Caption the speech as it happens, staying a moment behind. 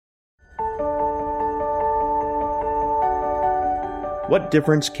What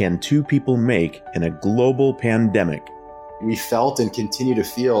difference can two people make in a global pandemic? We felt and continue to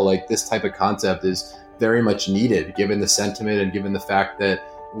feel like this type of concept is very much needed, given the sentiment and given the fact that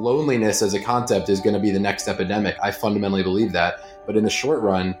loneliness as a concept is going to be the next epidemic. I fundamentally believe that. But in the short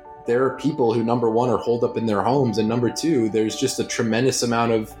run, there are people who, number one, are holed up in their homes, and number two, there's just a tremendous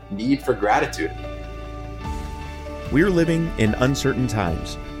amount of need for gratitude. We're living in uncertain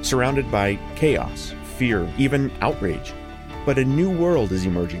times, surrounded by chaos, fear, even outrage. But a new world is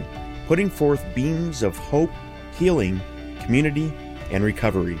emerging, putting forth beams of hope, healing, community, and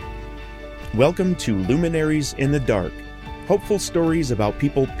recovery. Welcome to Luminaries in the Dark, hopeful stories about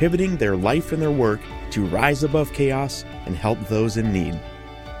people pivoting their life and their work to rise above chaos and help those in need.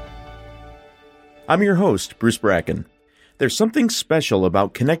 I'm your host, Bruce Bracken. There's something special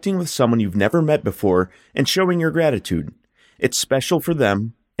about connecting with someone you've never met before and showing your gratitude. It's special for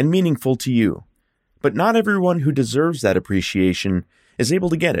them and meaningful to you. But not everyone who deserves that appreciation is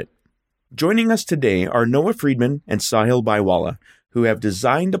able to get it. Joining us today are Noah Friedman and Sahil Baiwala, who have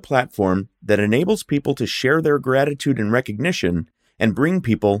designed a platform that enables people to share their gratitude and recognition and bring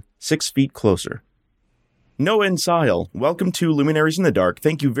people 6 feet closer. Noah and Sahil, welcome to Luminaries in the Dark.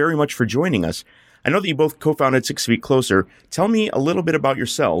 Thank you very much for joining us. I know that you both co-founded 6 Feet Closer. Tell me a little bit about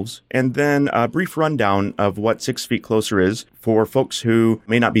yourselves and then a brief rundown of what 6 Feet Closer is for folks who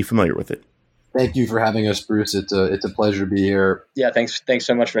may not be familiar with it. Thank you for having us, Bruce. It's a pleasure to be here. Yeah, thanks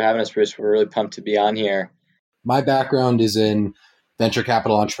so much for having us, Bruce. We're really pumped to be on here. My background is in venture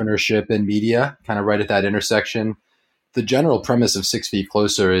capital entrepreneurship and media, kind of right at that intersection. The general premise of 6 Feet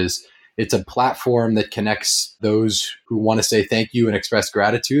Closer is it's a platform that connects those who want to say thank you and express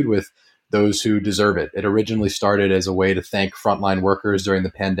gratitude with those who deserve it. It originally started as a way to thank frontline workers during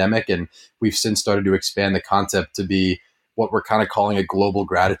the pandemic, and we've since started to expand the concept to be what we're kind of calling a global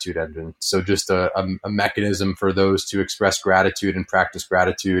gratitude engine. So just a mechanism for those to express gratitude and practice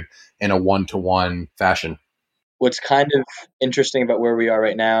gratitude in a one-to-one fashion. What's kind of interesting about where we are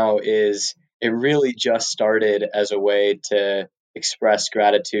right now is it really just started as a way to express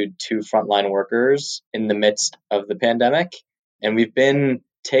gratitude to frontline workers in the midst of the pandemic. And we've been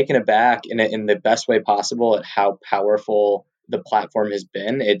taken aback in the best way possible at how powerful the platform has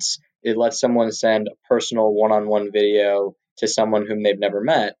been. It lets someone send a personal one-on-one video to someone whom they've never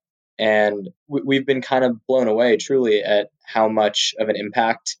met. And we've been kind of blown away truly at how much of an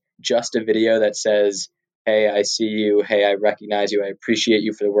impact just a video that says, hey, I see you. Hey, I recognize you. I appreciate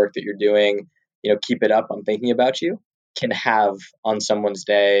you for the work that you're doing. Keep it up. I'm thinking about you, can have on someone's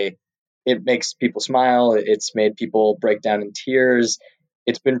day. It makes people smile. It's made people break down in tears.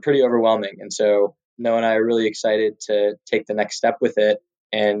 It's been pretty overwhelming. And so Noah and I are really excited to take the next step with it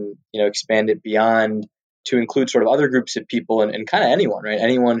and, expand it beyond to include sort of other groups of people and kind of anyone, right?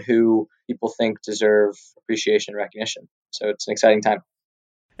 Anyone who people think deserve appreciation and recognition. So it's an exciting time.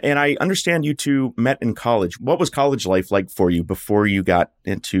 And I understand you two met in college. What was college life like for you before you got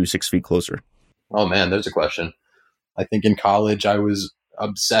into 6 Feet Closer? Oh man, there's a question. I think in college I was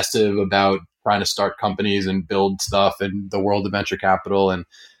obsessive about trying to start companies and build stuff in the world of venture capital. And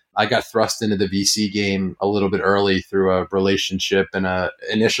I got thrust into the VC game a little bit early through a relationship and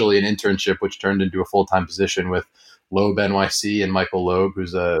initially an internship, which turned into a full-time position with Loeb NYC and Michael Loeb,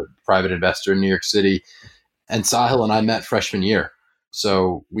 who's a private investor in New York City. And Sahil and I met freshman year.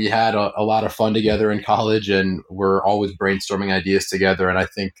 So we had a lot of fun together in college and we're always brainstorming ideas together. And I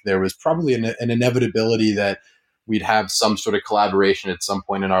think there was probably an inevitability that we'd have some sort of collaboration at some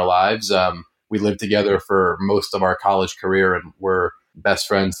point in our lives. We lived together for most of our college career and we're best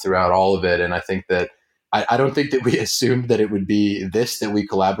friends throughout all of it. And I think that I don't think that we assumed that it would be this that we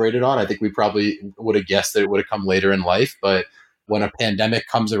collaborated on. I think we probably would have guessed that it would have come later in life. But when a pandemic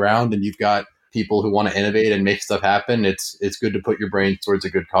comes around and you've got people who want to innovate and make stuff happen, it's good to put your brain towards a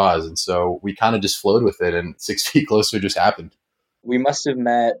good cause. And so we kind of just flowed with it and 6 Feet Closer just happened. We must have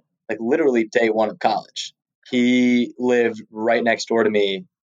met like literally day one of college. He lived right next door to me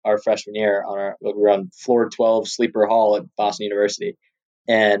our freshman year we were on floor 12 Sleeper Hall at Boston University.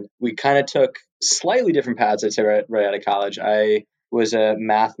 And we kind of took slightly different paths, I'd say, right out of college. I was a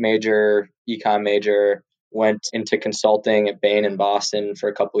math major, econ major, went into consulting at Bain in Boston for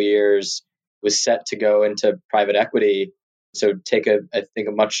a couple of years, was set to go into private equity. So take a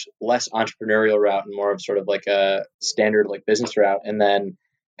much less entrepreneurial route and more of sort of like a standard like business route. And then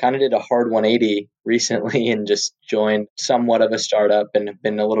kind of did a hard 180 recently and just joined somewhat of a startup and have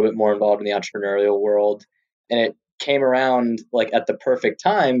been a little bit more involved in the entrepreneurial world. And it came around like at the perfect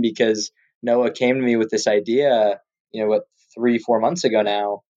time because Noah came to me with this idea, 3-4 months ago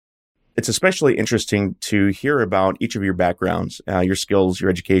now. It's especially interesting to hear about each of your backgrounds, your skills, your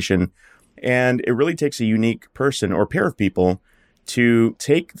education, and it really takes a unique person or pair of people to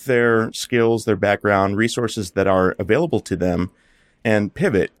take their skills, their background, resources that are available to them and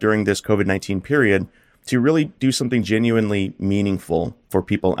pivot during this COVID-19 period to really do something genuinely meaningful for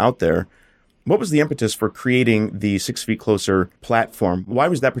people out there. What was the impetus for creating the 6 Feet Closer platform? Why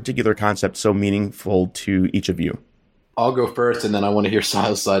was that particular concept so meaningful to each of you? I'll go first, and then I want to hear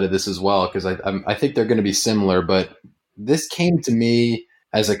Sahil's side of this as well, because I think they're going to be similar. But this came to me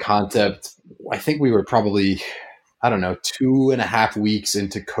as a concept. I think we were probably, 2.5 weeks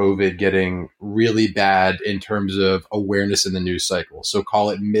into COVID getting really bad in terms of awareness in the news cycle. So call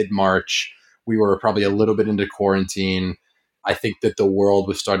it mid-March. We were probably a little bit into quarantine. I think that the world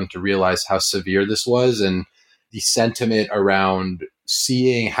was starting to realize how severe this was, and the sentiment around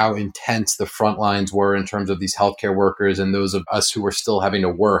seeing how intense the front lines were in terms of these healthcare workers and those of us who were still having to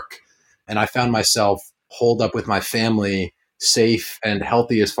work. And I found myself holed up with my family, safe and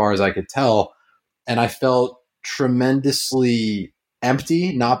healthy as far as I could tell. And I felt tremendously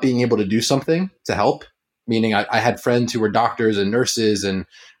empty, not being able to do something to help. Meaning I had friends who were doctors and nurses and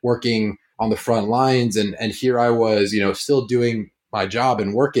working on the front lines. And here I was, still doing my job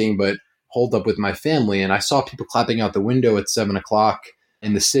and working, but holed up with my family. And I saw people clapping out the window at 7:00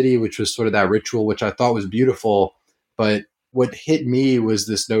 in the city, which was sort of that ritual, which I thought was beautiful. But what hit me was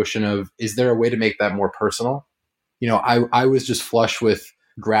this notion of, is there a way to make that more personal? I was just flush with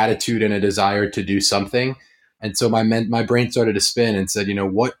gratitude and a desire to do something. And so my brain started to spin and said,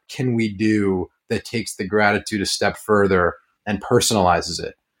 what can we do that takes the gratitude a step further and personalizes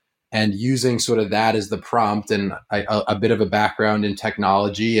it? And using sort of that as the prompt and a bit of a background in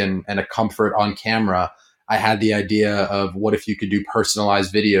technology and a comfort on camera, I had the idea of what if you could do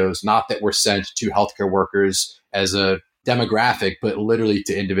personalized videos, not that were sent to healthcare workers as a demographic, but literally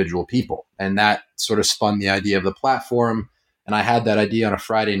to individual people. And that sort of spun the idea of the platform. And I had that idea on a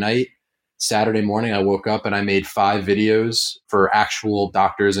Friday night. Saturday morning, I woke up and I made 5 videos for actual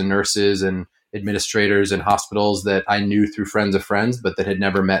doctors and nurses and administrators and hospitals that I knew through friends of friends, but that had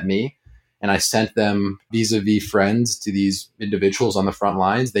never met me. And I sent them vis-a-vis friends to these individuals on the front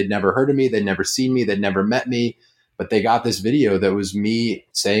lines. They'd never heard of me. They'd never seen me. They'd never met me. But they got this video that was me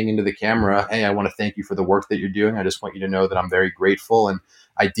saying into the camera, hey, I want to thank you for the work that you're doing. I just want you to know that I'm very grateful and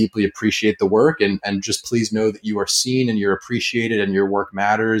I deeply appreciate the work. And just please know that you are seen and you're appreciated and your work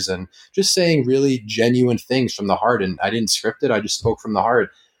matters. And just saying really genuine things from the heart. And I didn't script it. I just spoke from the heart.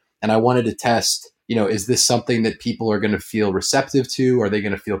 And I wanted to test, is this something that people are going to feel receptive to? Are they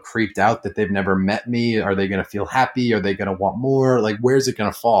going to feel creeped out that they've never met me? Are they going to feel happy? Are they going to want more? Like, where's it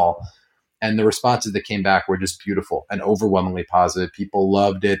going to fall? And the responses that came back were just beautiful and overwhelmingly positive. People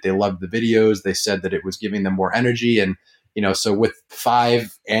loved it. They loved the videos. They said that it was giving them more energy. And, so with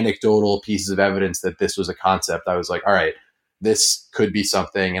 5 anecdotal pieces of evidence that this was a concept, I was like, all right, this could be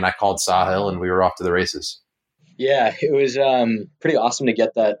something. And I called Sahil and we were off to the races. Yeah, it was pretty awesome to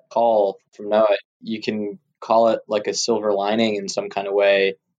get that call from Noah. You can call it like a silver lining in some kind of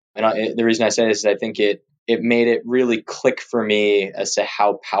way. And the reason I say this is I think it made it really click for me as to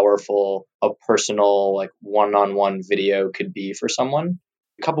how powerful a personal, like one-on-one video could be for someone.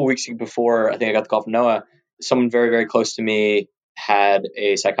 A couple of weeks before I think I got the call from Noah, someone very, very close to me had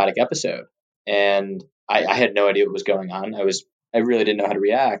a psychotic episode. And I had no idea what was going on. I really didn't know how to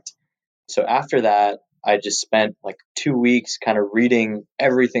react. So after that, I just spent like 2 weeks kind of reading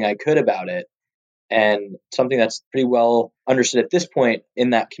everything I could about it. And something that's pretty well understood at this point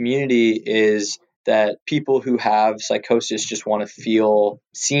in that community is that people who have psychosis just want to feel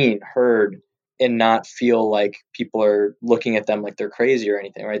seen, heard, and not feel like people are looking at them like they're crazy or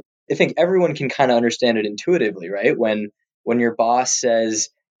anything, right? I think everyone can kind of understand it intuitively, right? When your boss says,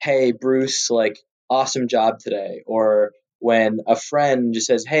 hey, Bruce, like, awesome job today, or when a friend just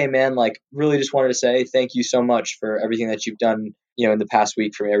says, hey, man, like, really just wanted to say thank you so much for everything that you've done, in the past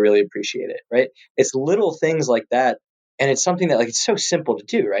week for me. I really appreciate it, right? It's little things like that. And it's something that, like, it's so simple to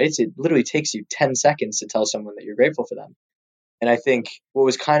do, right? It literally takes you 10 seconds to tell someone that you're grateful for them. And I think what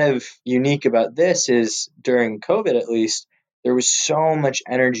was kind of unique about this is during COVID, at least, there was so much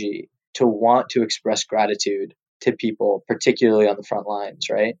energy to want to express gratitude to people, particularly on the front lines,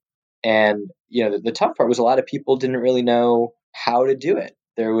 right? And, the tough part was a lot of people didn't really know how to do it.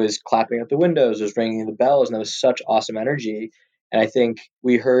 There was clapping at the windows, there was ringing the bells, and there was such awesome energy. And I think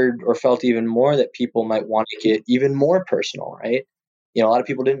we heard or felt even more that people might want to get even more personal, right? A lot of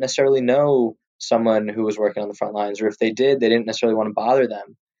people didn't necessarily know someone who was working on the front lines, or if they did, they didn't necessarily want to bother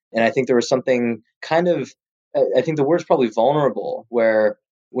them. And I think there was something I think the word's probably vulnerable, where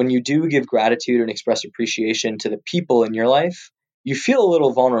when you do give gratitude and express appreciation to the people in your life, you feel a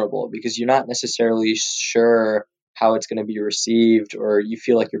little vulnerable because you're not necessarily sure how it's going to be received, or you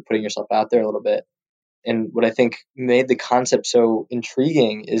feel like you're putting yourself out there a little bit. And what I think made the concept so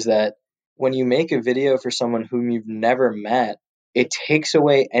intriguing is that when you make a video for someone whom you've never met, it takes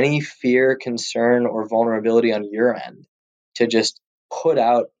away any fear, concern, or vulnerability on your end to just put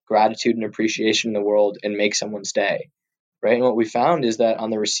out gratitude and appreciation in the world and make someone's day, right? And what we found is that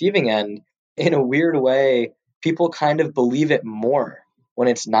on the receiving end, in a weird way, people kind of believe it more when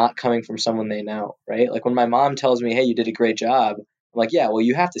it's not coming from someone they know, right? Like when my mom tells me, hey, you did a great job, I'm like, yeah, well,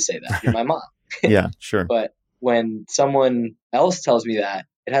 you have to say that. You're my mom. Yeah, sure. But when someone else tells me that,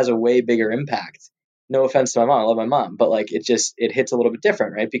 it has a way bigger impact. No offense to my mom, I love my mom, but like it hits a little bit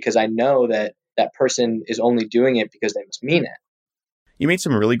different, right? Because I know that that person is only doing it because they must mean it. You made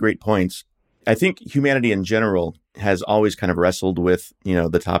some really great points. I think humanity in general has always kind of wrestled with,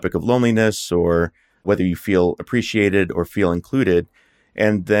 the topic of loneliness or whether you feel appreciated or feel included.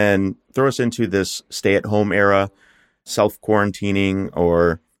 And then throw us into this stay-at-home era, self-quarantining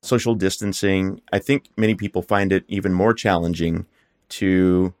or social distancing. I think many people find it even more challenging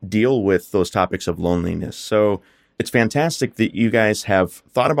to deal with those topics of loneliness. So it's fantastic that you guys have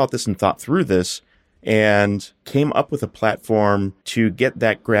thought about this and thought through this and came up with a platform to get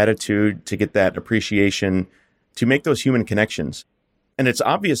that gratitude, to get that appreciation, to make those human connections. And it's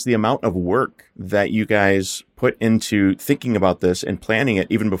obvious the amount of work that you guys put into thinking about this and planning it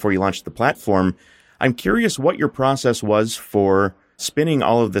even before you launched the platform. I'm curious what your process was for spinning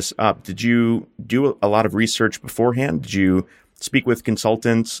all of this up. Did you do a lot of research beforehand? Did you speak with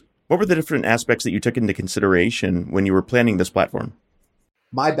consultants? What were the different aspects that you took into consideration when you were planning this platform?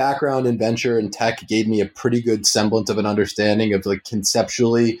 My background in venture and tech gave me a pretty good semblance of an understanding of like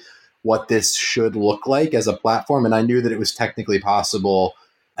conceptually what this should look like as a platform. And I knew that it was technically possible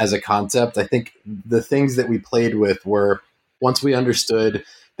as a concept. I think the things that we played with were, once we understood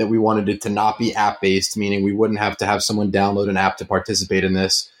that we wanted it to not be app-based, meaning we wouldn't have to have someone download an app to participate in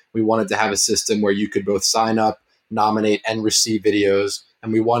this. We wanted to have a system where you could both sign up, nominate, and receive videos.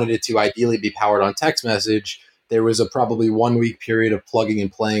 And we wanted it to ideally be powered on text message. There was a probably 1 week period of plugging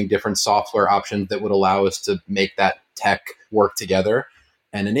and playing different software options that would allow us to make that tech work together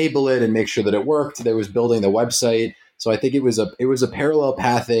and enable it and make sure that it worked. There was building the website. So I think it was a parallel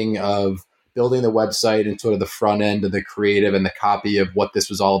pathing of building the website and sort of the front end of the creative and the copy of what this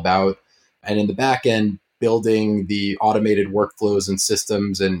was all about. And in the back end, building the automated workflows and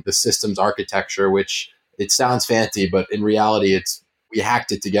systems and the systems architecture, which it sounds fancy, but in reality, we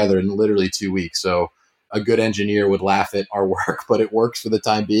hacked it together in literally 2 weeks. So a good engineer would laugh at our work, but it works for the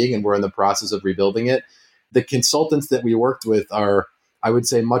time being, and we're in the process of rebuilding it. The consultants that we worked with are, I would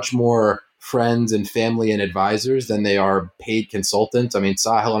say, much more friends and family and advisors than they are paid consultants. I mean,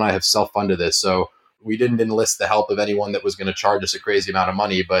 Sahil and I have self-funded this, so we didn't enlist the help of anyone that was going to charge us a crazy amount of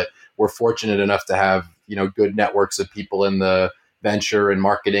money, but we're fortunate enough to have, good networks of people in the venture and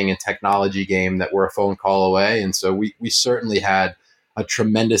marketing and technology game that were a phone call away. And so we certainly had a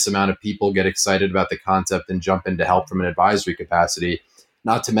tremendous amount of people get excited about the concept and jump in to help from an advisory capacity,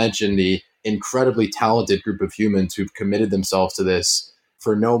 not to mention the incredibly talented group of humans who've committed themselves to this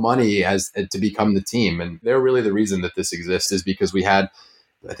for no money as to become the team. And they're really the reason that this exists, is because we had,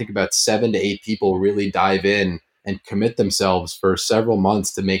 I think, about 7 to 8 people really dive in and commit themselves for several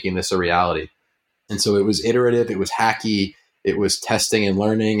months to making this a reality. And so it was iterative, it was hacky, it was testing and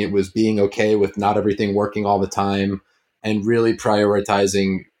learning, it was being okay with not everything working all the time, and really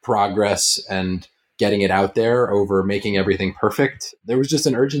prioritizing progress and getting it out there over making everything perfect. There was just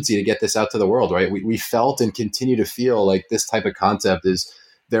an urgency to get this out to the world, right? We felt and continue to feel like this type of concept is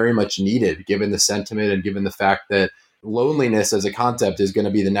very much needed, given the sentiment and given the fact that loneliness as a concept is going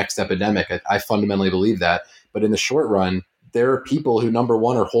to be the next epidemic. I fundamentally believe that. But in the short run, there are people who, number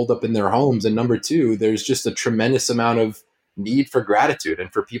one, are holed up in their homes. And number two, there's just a tremendous amount of need for gratitude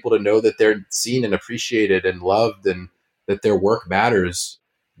and for people to know that they're seen and appreciated and loved and that their work matters.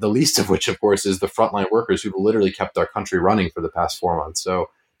 The least of which, of course, is the frontline workers who've literally kept our country running for the past 4 months. So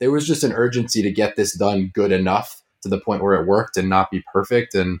there was just an urgency to get this done good enough to the point where it worked and not be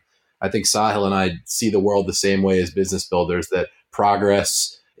perfect. And I think Sahil and I see the world the same way as business builders, that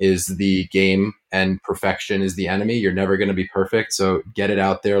progress is the game and perfection is the enemy. You're never going to be perfect. So get it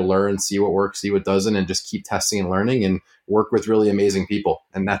out there, learn, see what works, see what doesn't, and just keep testing and learning and work with really amazing people.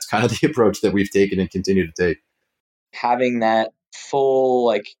 And that's kind of the approach that we've taken and continue to take. Having that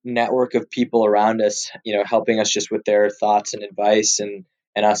full network of people around us, helping us just with their thoughts and advice, and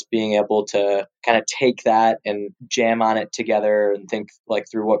us being able to kind of take that and jam on it together and think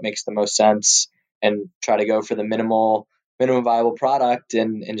through what makes the most sense and try to go for the minimum viable product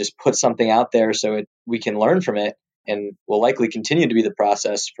and just put something out there so we can learn from it, and will likely continue to be the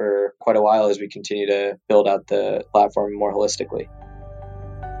process for quite a while as we continue to build out the platform more holistically.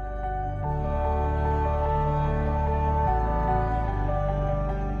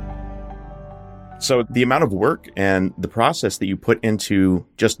 So the amount of work and the process that you put into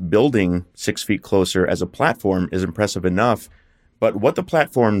just building 6 Feet Closer as a platform is impressive enough. But what the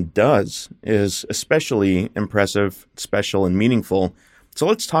platform does is especially impressive, special, and meaningful. So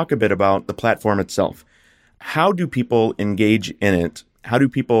let's talk a bit about the platform itself. How do people engage in it? How do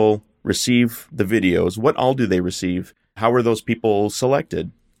people receive the videos? What all do they receive? How are those people selected?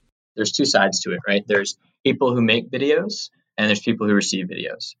 There's two sides to it, right? There's people who make videos and there's people who receive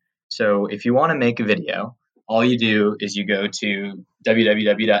videos. So if you want to make a video, all you do is you go to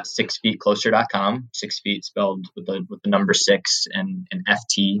www.6feetcloser.com, 6 feet spelled with the number 6 and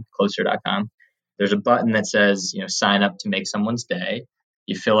FT, closer.com. There's a button that says, sign up to make someone's day.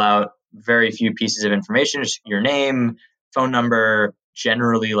 You fill out very few pieces of information, just your name, phone number,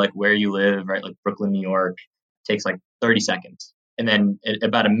 generally like where you live, right? Like Brooklyn, New York. It takes like 30 seconds. And then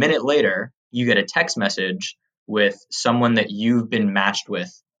about a minute later, you get a text message with someone that you've been matched with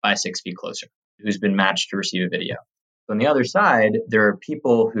by 6 Feet Closer, who's been matched to receive a video. On the other side, there are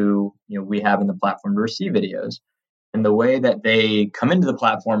people who we have in the platform to receive videos. And the way that they come into the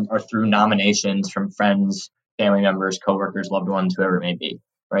platform are through nominations from friends, family members, coworkers, loved ones, whoever it may be,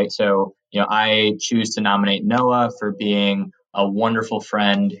 right? So, I choose to nominate Noah for being a wonderful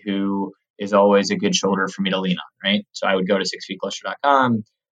friend who is always a good shoulder for me to lean on, right? So I would go to 6feetcloser.com,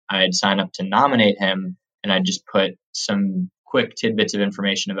 I'd sign up to nominate him, and I'd just put some quick tidbits of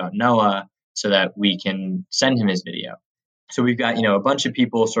information about Noah so that we can send him his video. So we've got, a bunch of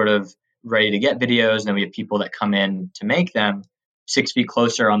people sort of ready to get videos, and then we have people that come in to make them. 6 Feet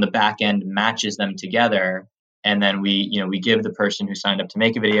Closer on the back end matches them together, and then we give the person who signed up to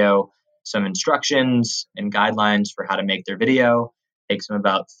make a video some instructions and guidelines for how to make their video. It takes them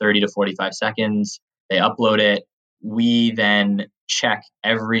about 30 to 45 seconds. They upload it. We then check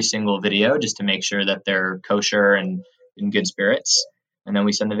every single video just to make sure that they're kosher and in good spirits, and then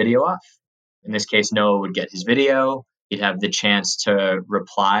we send the video off. In this case, Noah would get his video. He'd have the chance to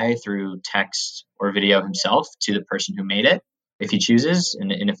reply through text or video himself to the person who made it, if he chooses,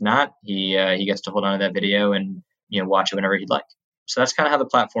 and if not, he gets to hold on to that video and watch it whenever he'd like. So that's kind of how the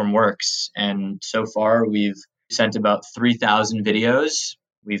platform works. And so far, we've sent about 3,000 videos.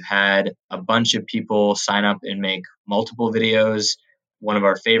 We've had a bunch of people sign up and make multiple videos. One of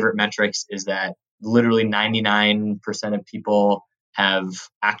our favorite metrics is that literally 99% of people have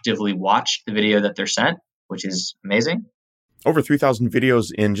actively watched the video that they're sent, which is amazing. Over 3,000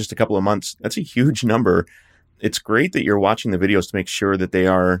 videos in just a couple of months. That's a huge number. It's great that you're watching the videos to make sure that they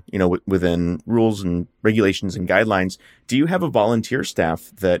are, within rules and regulations and guidelines. Do you have a volunteer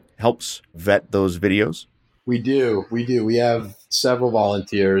staff that helps vet those videos? We do. We have several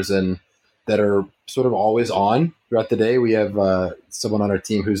volunteers and that are sort of always on throughout the day. We have someone on our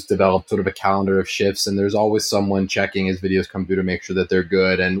team who's developed sort of a calendar of shifts, and there's always someone checking as videos come through to make sure that they're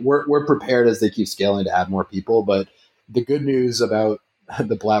good. And we're prepared as they keep scaling to add more people. But the good news about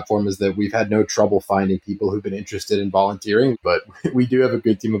the platform is that we've had no trouble finding people who've been interested in volunteering, but we do have a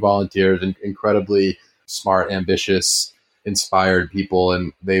good team of volunteers and incredibly smart, ambitious, inspired people,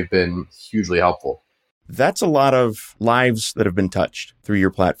 and they've been hugely helpful. That's a lot of lives that have been touched through your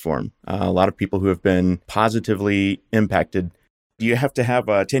platform. A lot of people who have been positively impacted. Do you have to have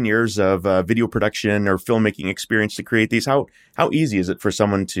 10 years of video production or filmmaking experience to create these? How easy is it for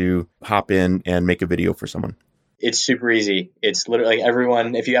someone to hop in and make a video for someone? It's super easy. It's literally like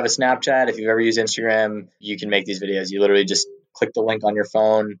everyone, if you have a Snapchat, if you've ever used Instagram, you can make these videos. You literally just click the link on your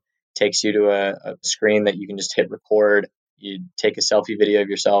phone, takes you to a screen that you can just hit record. You take a selfie video of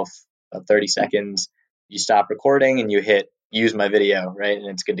yourself, about 30 seconds. You stop recording and you hit use my video, right? And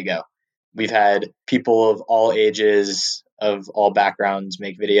it's good to go. We've had people of all ages, of all backgrounds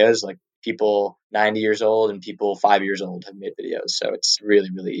make videos, like people 90 years old and people 5 years old have made videos. So it's really,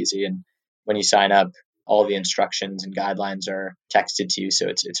 really easy. And when you sign up, all the instructions and guidelines are texted to you. So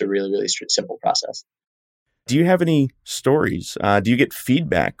it's a really, really simple process. Do you have any stories? Do you get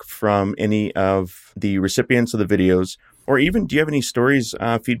feedback from any of the recipients of the videos? Or even, do you have any stories,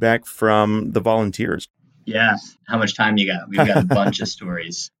 feedback from the volunteers? Yeah. How much time you got? We've got a bunch of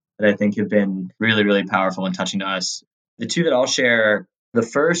stories that I think have been really, really powerful and touching to us. The two that I'll share, the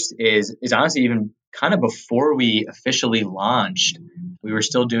first is honestly even kind of before we officially launched. We were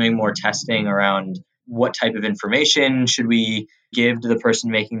still doing more testing around what type of information should we give to the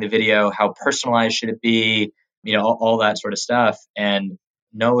person making the video? How personalized should it be? All that sort of stuff. And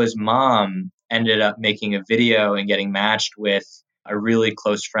Noah's mom ended up making a video and getting matched with a really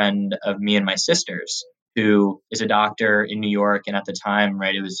close friend of me and my sister's, who is a doctor in New York. And at the time,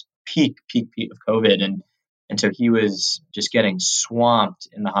 right, it was peak of COVID. And so he was just getting swamped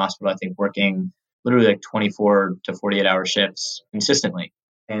in the hospital, I think working literally like 24 to 48 hour shifts consistently.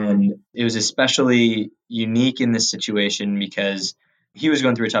 And it was especially unique in this situation because he was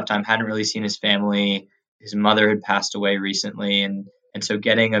going through a tough time, hadn't really seen his family. His mother had passed away recently. And so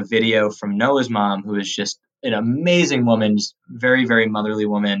getting a video from Noah's mom, who is just an amazing woman, just very, very motherly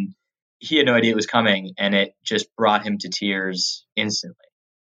woman, he had no idea it was coming. And it just brought him to tears instantly.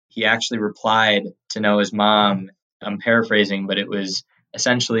 He actually replied to Noah's mom. I'm paraphrasing, but it was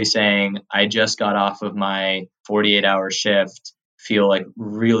essentially saying, I just got off of my 48-hour shift, feel like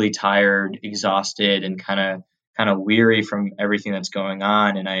really tired, exhausted, and kind of weary from everything that's going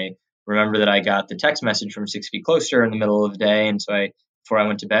on. And I remember that I got the text message from 6 Feet Closer in the middle of the day. And so before I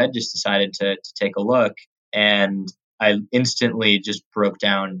went to bed, just decided to take a look. And I instantly just broke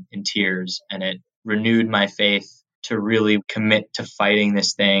down in tears, and it renewed my faith to really commit to fighting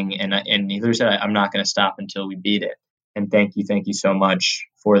this thing. And he said, I'm not going to stop until we beat it. And thank you so much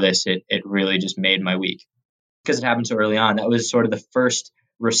for this. It really just made my week because it happened so early on. That was sort of the first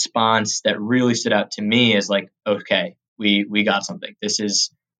response that really stood out to me as like, okay, we got something. This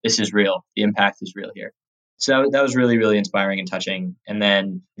is real. The impact is real here. So that was really, really inspiring and touching. And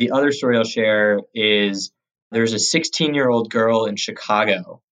then the other story I'll share is there's a 16-year-old girl in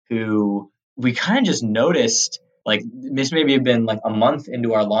Chicago who we kind of just noticed, like this maybe had been like a month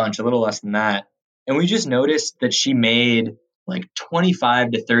into our launch, a little less than that. And we just noticed that she made like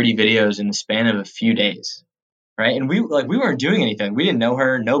 25 to 30 videos in the span of a few days. Right. And we weren't doing anything. We didn't know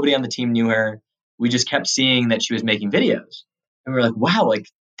her. Nobody on the team knew her. We just kept seeing that she was making videos. And we were like, wow, like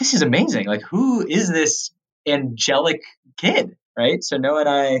this is amazing. Like, who is this angelic kid? Right. So Noah and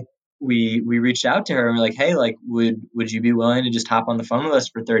I, we reached out to her and we're like, hey, like, would you be willing to just hop on the phone with us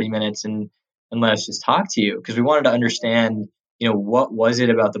for 30 minutes and let us just talk to you? Because we wanted to understand, what was it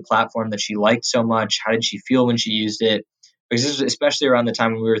about the platform that she liked so much? How did she feel when she used it? Because this was especially around the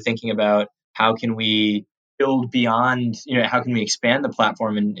time when we were thinking about how can we build beyond, how can we expand the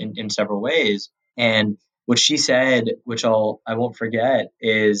platform in several ways? And what she said, which I won't forget,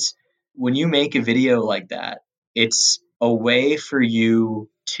 is when you make a video like that, it's a way for you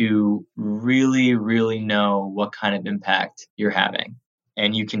to really, really know what kind of impact you're having.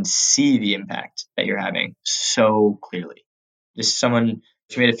 And you can see the impact that you're having so clearly. This is someone,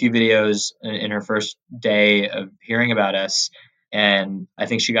 she made a few videos in her first day of hearing about us. And I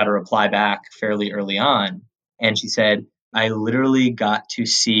think she got a reply back fairly early on. And she said, I literally got to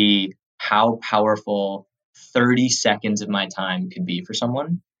see how powerful 30 seconds of my time could be for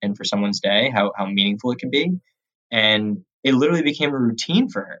someone and for someone's day, how meaningful it can be. And it literally became a routine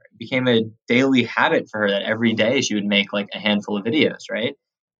for her. It became a daily habit for her that every day she would make like a handful of videos, right?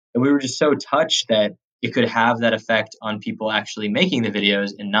 And we were just so touched that it could have that effect on people actually making the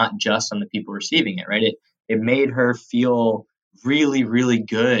videos and not just on the people receiving it, right? It made her feel really, really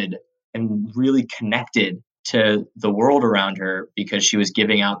good and really connected to the world around her because she was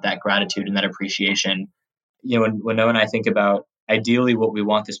giving out that gratitude and that appreciation. When Noah and I think about ideally what we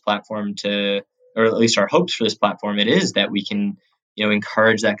want this platform to, or at least our hopes for this platform, it is that we can,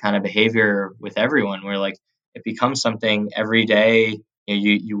 encourage that kind of behavior with everyone where like it becomes something every day.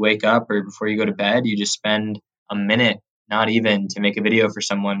 You wake up or before you go to bed, you just spend a minute, not even, to make a video for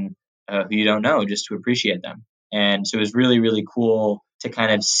someone who you don't know, just to appreciate them. And so it was really, really cool to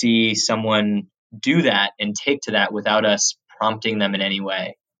kind of see someone do that and take to that without us prompting them in any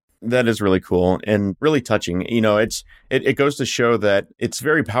way. That is really cool and really touching. It goes to show that it's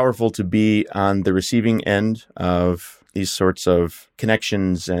very powerful to be on the receiving end of these sorts of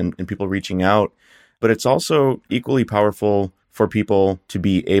connections and people reaching out, but it's also equally powerful for people to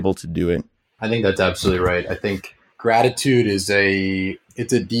be able to do it. I think that's absolutely right. I think gratitude is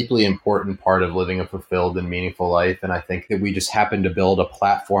it's a deeply important part of living a fulfilled and meaningful life. And I think that we just happen to build a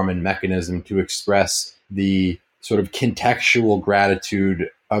platform and mechanism to express the sort of contextual gratitude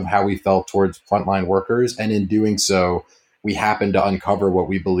of how we felt towards frontline workers. And in doing so, we happen to uncover what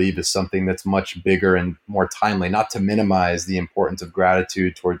we believe is something that's much bigger and more timely, not to minimize the importance of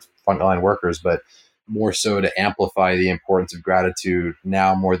gratitude towards frontline workers, but more so to amplify the importance of gratitude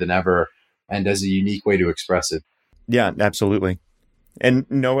now more than ever, and as a unique way to express it. Yeah, absolutely. And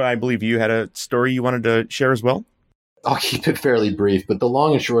Noah, I believe you had a story you wanted to share as well? I'll keep it fairly brief, but the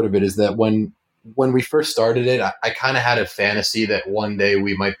long and short of it is that when we first started it, I kind of had a fantasy that one day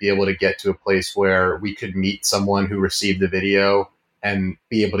we might be able to get to a place where we could meet someone who received the video and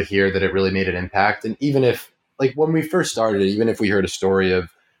be able to hear that it really made an impact. And even if, like when we first started it, even if we heard a story of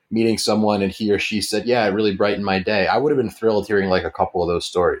meeting someone and he or she said, yeah, it really brightened my day, I would have been thrilled hearing like a couple of those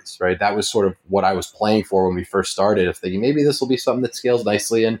stories, right? That was sort of what I was playing for when we first started, of thinking maybe this will be something that scales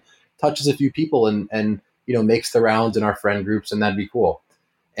nicely and touches a few people and makes the rounds in our friend groups, and that'd be cool.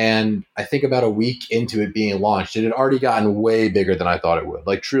 And I think about a week into it being launched, it had already gotten way bigger than I thought it would.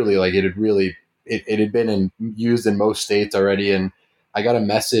 Like truly, like it had really, it had been used in most states already. And I got a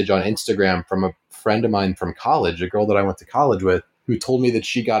message on Instagram from a friend of mine from college, a girl that I went to college with, who told me that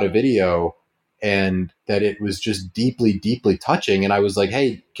she got a video and that it was just deeply, deeply touching. And I was like,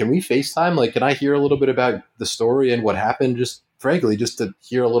 hey, can we FaceTime? Like, can I hear a little bit about the story and what happened? Just frankly, just to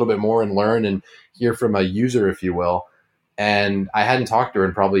hear a little bit more and learn and hear from a user, if you will. And I hadn't talked to her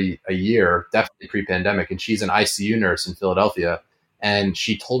in probably a year, definitely pre-pandemic. And she's an ICU nurse in Philadelphia. And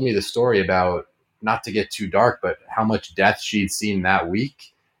she told me the story about, not to get too dark, but how much death she'd seen that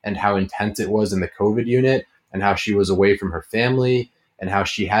week and how intense it was in the COVID unit and how she was away from her family and how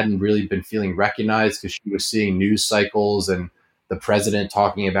she hadn't really been feeling recognized because she was seeing news cycles and the president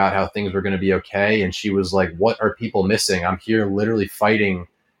talking about how things were going to be okay. And she was like, what are people missing? I'm here literally fighting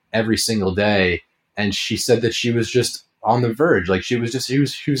every single day. And she said that she was just on the verge. Like she was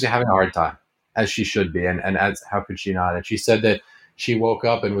having a hard time, as she should be. And as how could she not? And she said that she woke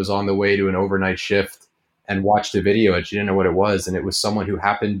up and was on the way to an overnight shift and watched a video and she didn't know what it was. And it was someone who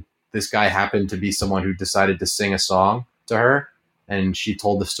this guy happened to be someone who decided to sing a song to her. And she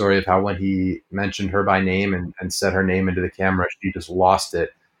told the story of how when he mentioned her by name and said her name into the camera, she just lost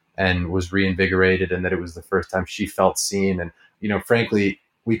it and was reinvigorated. And that it was the first time she felt seen. And, frankly,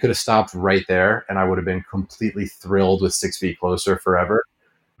 we could have stopped right there and I would have been completely thrilled with 6 Feet Closer forever,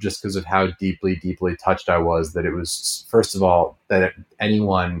 just because of how deeply, deeply touched I was that it was, first of all, that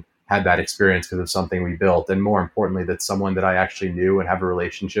anyone had that experience because of something we built. And more importantly, that someone that I actually knew and have a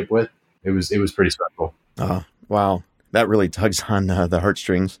relationship with, it was pretty special. Wow. That really tugs on the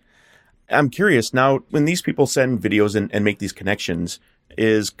heartstrings. I'm curious now, when these people send videos and make these connections,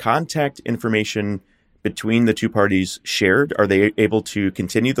 is contact information between the two parties shared? Are they able to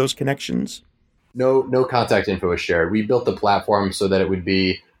continue those connections? No contact info is shared. We built the platform so that it would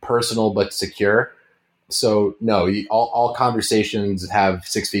be personal but secure. So no, all conversations have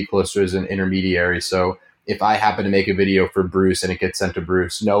 6 Feet Closer as an intermediary. So if I happen to make a video for Bruce and it gets sent to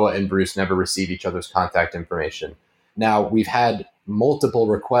Bruce, Noah and Bruce never receive each other's contact information. Now, we've had multiple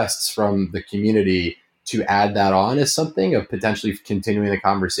requests from the community to add that on as something of potentially continuing the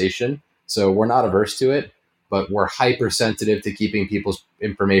conversation. So we're not averse to it, but we're hypersensitive to keeping people's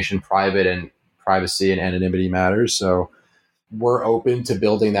information private, and privacy and anonymity matters. So we're open to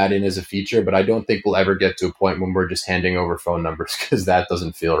building that in as a feature, but I don't think we'll ever get to a point when we're just handing over phone numbers because that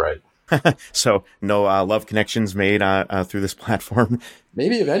doesn't feel right. So no love connections made through this platform.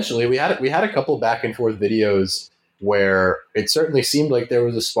 Maybe eventually. We had a couple back and forth videos where it certainly seemed like there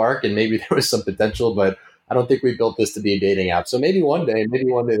was a spark and maybe there was some potential, but I don't think we built this to be a dating app. So maybe one day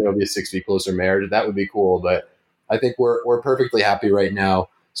there'll be a 6 Feet Closer marriage. That would be cool. But I think we're perfectly happy right now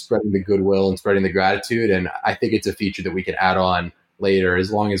spreading the goodwill and spreading the gratitude. And I think it's a feature that we can add on later,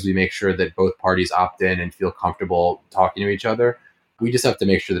 as long as we make sure that both parties opt in and feel comfortable talking to each other. We just have to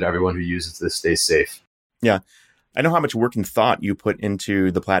make sure that everyone who uses this stays safe. Yeah. I know how much work and thought you put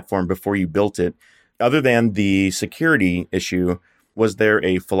into the platform before you built it. Other than the security issue, was there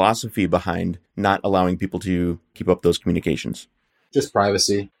a philosophy behind not allowing people to keep up those communications? Just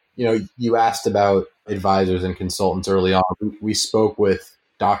privacy. You asked about advisors and consultants early on. We spoke with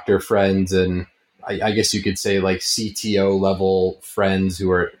doctor friends and I guess you could say like CTO level friends who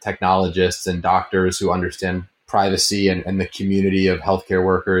are technologists and doctors who understand privacy and the community of healthcare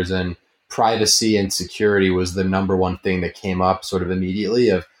workers. And privacy and security was the number one thing that came up sort of immediately,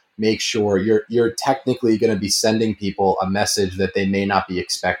 of make sure you're technically going to be sending people a message that they may not be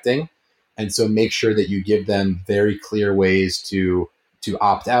expecting. And so make sure that you give them very clear ways to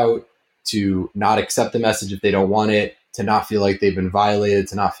opt out, to not accept the message if they don't want it, to not feel like they've been violated,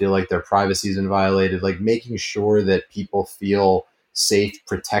 to not feel like their privacy's been violated, like making sure that people feel safe,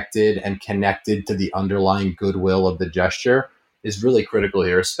 protected, and connected to the underlying goodwill of the gesture is really critical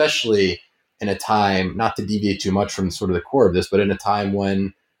here, especially in a time, not to deviate too much from sort of the core of this, but in a time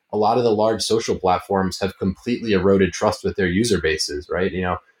when a lot of the large social platforms have completely eroded trust with their user bases, right?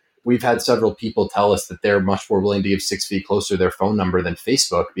 We've had several people tell us that they're much more willing to give 6 Feet Closer their phone number than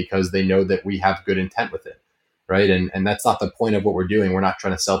Facebook because they know that we have good intent with it, right? And that's not the point of what we're doing. We're not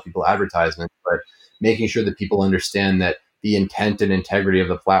trying to sell people advertisements, but making sure that people understand that the intent and integrity of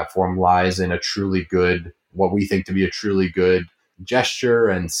the platform lies in a truly good, what we think to be a truly good gesture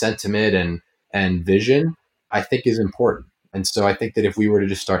and sentiment and vision, I think is important. And so I think that if we were to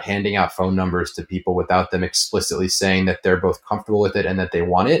just start handing out phone numbers to people without them explicitly saying that they're both comfortable with it and that they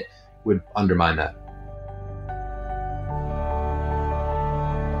want it, would undermine that.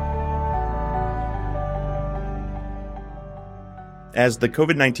 As the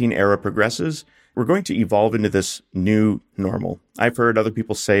COVID-19 era progresses, we're going to evolve into this new normal. I've heard other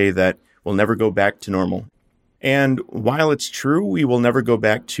people say that we'll never go back to normal. And while it's true we will never go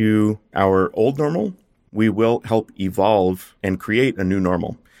back to our old normal, we will help evolve and create a new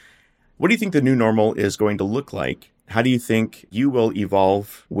normal. What do you think the new normal is going to look like? How do you think you will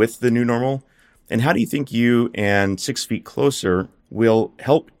evolve with the new normal? And how do you think you and 6 Feet Closer will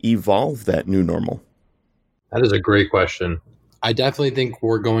help evolve that new normal? That is a great question. I definitely think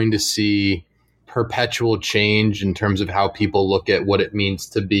we're going to see perpetual change in terms of how people look at what it means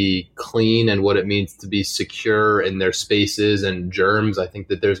to be clean and what it means to be secure in their spaces and germs. I think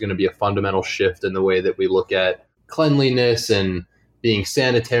that there's going to be a fundamental shift in the way that we look at cleanliness and being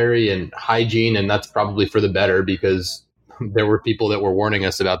sanitary and hygiene. And that's probably for the better, because there were people that were warning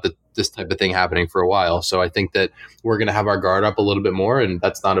us about this type of thing happening for a while. So I think that we're going to have our guard up a little bit more, and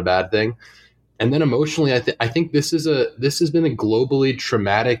that's not a bad thing. And then emotionally, I think this has been a globally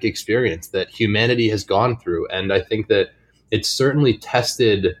traumatic experience that humanity has gone through. And I think that it's certainly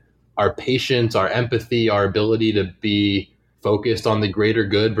tested our patience, our empathy, our ability to be focused on the greater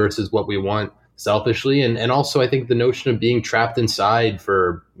good versus what we want selfishly. And also, I think the notion of being trapped inside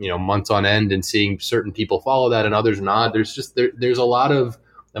for months on end and seeing certain people follow that and others not, there's a lot of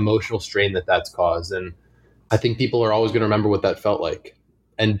emotional strain that's caused. And I think people are always going to remember what that felt like.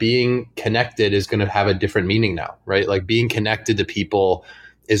 And being connected is going to have a different meaning now, right? Like being connected to people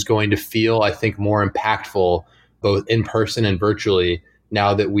is going to feel, I think, more impactful, both in person and virtually,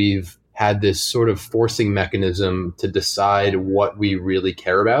 now that we've had this sort of forcing mechanism to decide what we really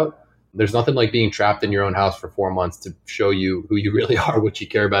care about. There's nothing like being trapped in your own house for 4 months to show you who you really are, what you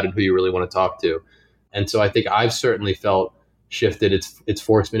care about, and who you really want to talk to. And so I think I've certainly felt shifted. It's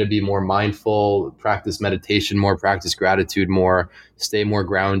forced me to be more mindful, practice meditation more, practice gratitude more, stay more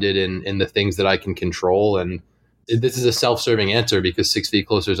grounded in the things that I can control. And this is a self-serving answer because 6 Feet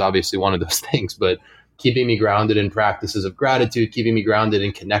Closer is obviously one of those things, but keeping me grounded in practices of gratitude, keeping me grounded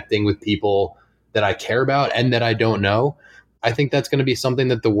in connecting with people that I care about and that I don't know. I think that's going to be something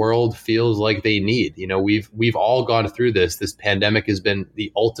that the world feels like they need. We've all gone through this. This pandemic has been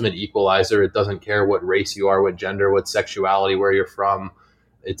the ultimate equalizer. It doesn't care what race you are, what gender, what sexuality, where you're from.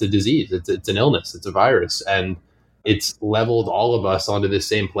 It's a disease. It's an illness. It's a virus. And it's leveled all of us onto this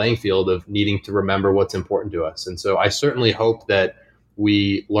same playing field of needing to remember what's important to us. And so I certainly hope that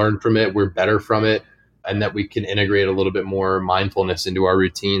we learn from it, we're better from it, and that we can integrate a little bit more mindfulness into our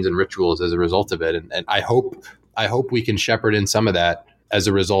routines and rituals as a result of it. And I hope we can shepherd in some of that as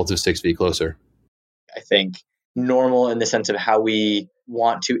a result of 6 Feet Closer. I think normal in the sense of how we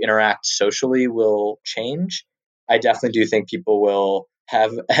want to interact socially will change. I definitely do think people will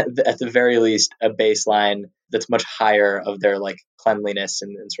have, at the very least, a baseline that's much higher of their cleanliness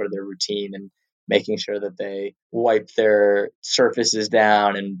and sort of their routine, and making sure that they wipe their surfaces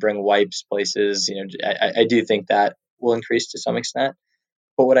down and bring wipes places. I do think that will increase to some extent.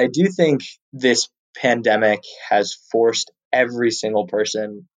 But what I do think this pandemic has forced every single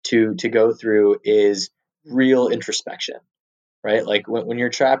person to go through is real introspection, right? Like when you're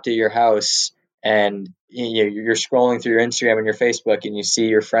trapped at your house and you're scrolling through your Instagram and your Facebook and you see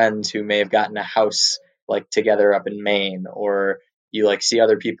your friends who may have gotten a house together up in Maine, or you see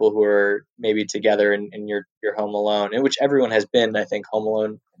other people who are maybe together and you're home alone, in which everyone has been, I think, home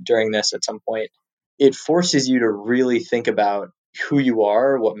alone during this at some point. It forces you to really think about who you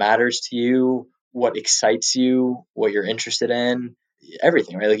are, what matters to you, what excites you, what you're interested in,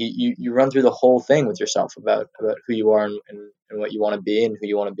 everything, right? Like you run through the whole thing with yourself about who you are and what you want to be and who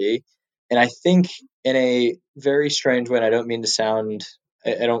you want to be. And I think in a very strange way, and I don't mean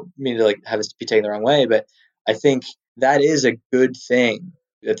to have this be taken the wrong way, but I think that is a good thing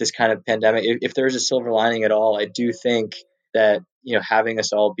that this kind of pandemic, if there's a silver lining at all, I do think that, having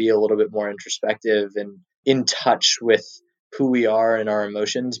us all be a little bit more introspective and in touch with who we are and our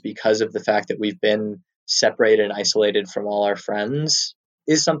emotions because of the fact that we've been separated and isolated from all our friends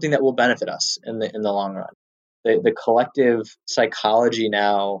is something that will benefit us in the long run. The collective psychology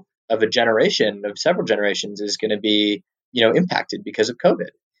now of of several generations is going to be, impacted because of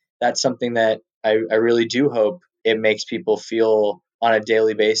COVID. That's something that I really do hope it makes people feel on a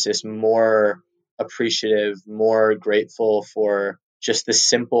daily basis more appreciative, more grateful for just the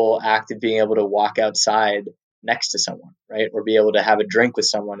simple act of being able to walk outside next to someone, right? Or be able to have a drink with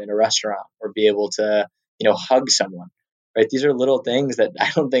someone in a restaurant, or be able to, hug someone, right? These are little things that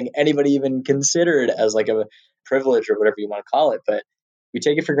I don't think anybody even considered as a privilege or whatever you want to call it, but we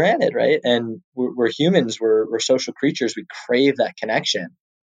take it for granted, right? And we're humans, we're social creatures. We crave that connection.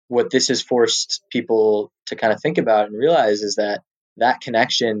 What this has forced people to kind of think about and realize is that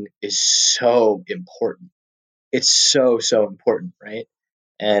connection is so important. it's so, so important, right?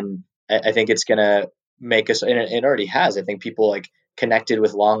 And I think it's going to make us, and it already has, I think people like connected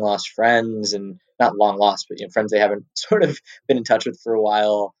with long lost friends, and not long lost, but friends they haven't sort of been in touch with for a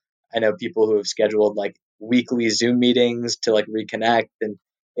while. I know people who have scheduled like weekly Zoom meetings to like reconnect. And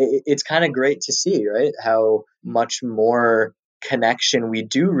it's kind of great to see, right? How much more connection we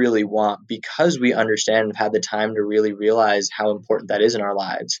do really want because we understand and have had the time to really realize how important that is in our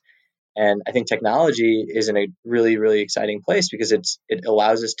lives. And I think technology is in a really, really exciting place because it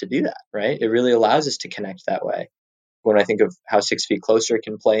allows us to do that, right? It really allows us to connect that way. When I think of how 6 Feet Closer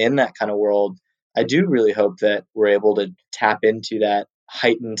can play in that kind of world, I do really hope that we're able to tap into that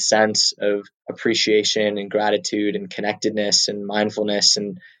heightened sense of appreciation and gratitude and connectedness and mindfulness,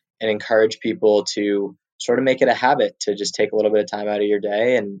 and encourage people to sort of make it a habit to just take a little bit of time out of your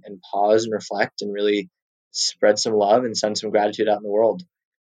day and pause and reflect and really spread some love and send some gratitude out in the world.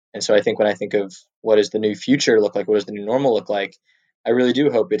 And so I think when I think of what does the new future look like, what does the new normal look like, I really do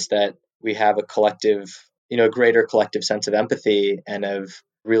hope it's that we have a collective, a greater collective sense of empathy and of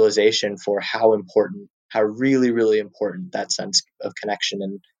realization for how important, how really, really important that sense of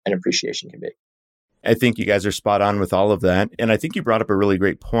connection and appreciation can be. I think you guys are spot on with all of that. And I think you brought up a really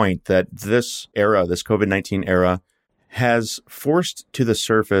great point that this era, this COVID-19 era, has forced to the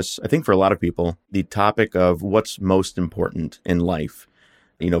surface, I think for a lot of people, the topic of what's most important in life.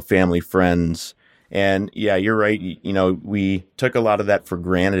 Family, friends. And yeah, you're right. We took a lot of that for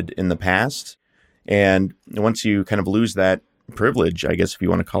granted in the past. And once you kind of lose that privilege, I guess, if you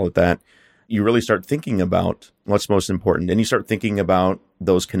want to call it that, you really start thinking about what's most important. And you start thinking about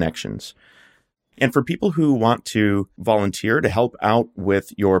those connections. And for people who want to volunteer to help out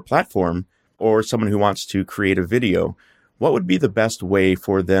with your platform, or someone who wants to create a video, what would be the best way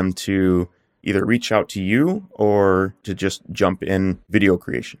for them to either reach out to you or to just jump in video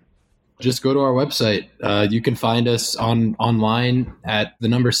creation? Just go to our website. You can find us online at the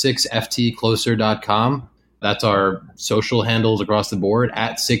number 6ftcloser.com. That's our social handles across the board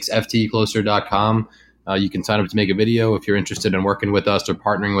at 6ftcloser.com. You can sign up to make a video if you're interested in working with us or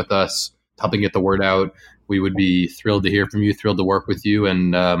partnering with us, helping get the word out. We would be thrilled to hear from you, thrilled to work with you,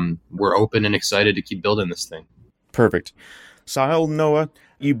 and we're open and excited to keep building this thing. Perfect. Sahil, Noah,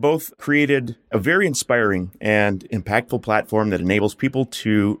 you both created a very inspiring and impactful platform that enables people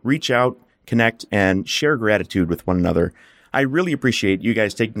to reach out, connect, and share gratitude with one another. I really appreciate you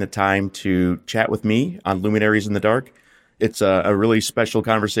guys taking the time to chat with me on Luminaries in the Dark. It's a really special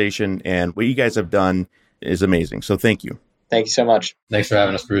conversation, and what you guys have done is amazing. So thank you. Thank you so much. Thanks for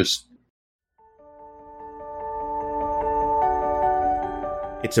having us, Bruce.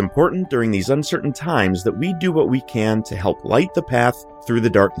 It's important during these uncertain times that we do what we can to help light the path through the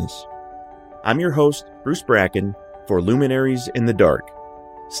darkness. I'm your host, Bruce Bracken, for Luminaries in the Dark.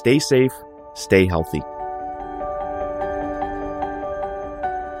 Stay safe, stay healthy.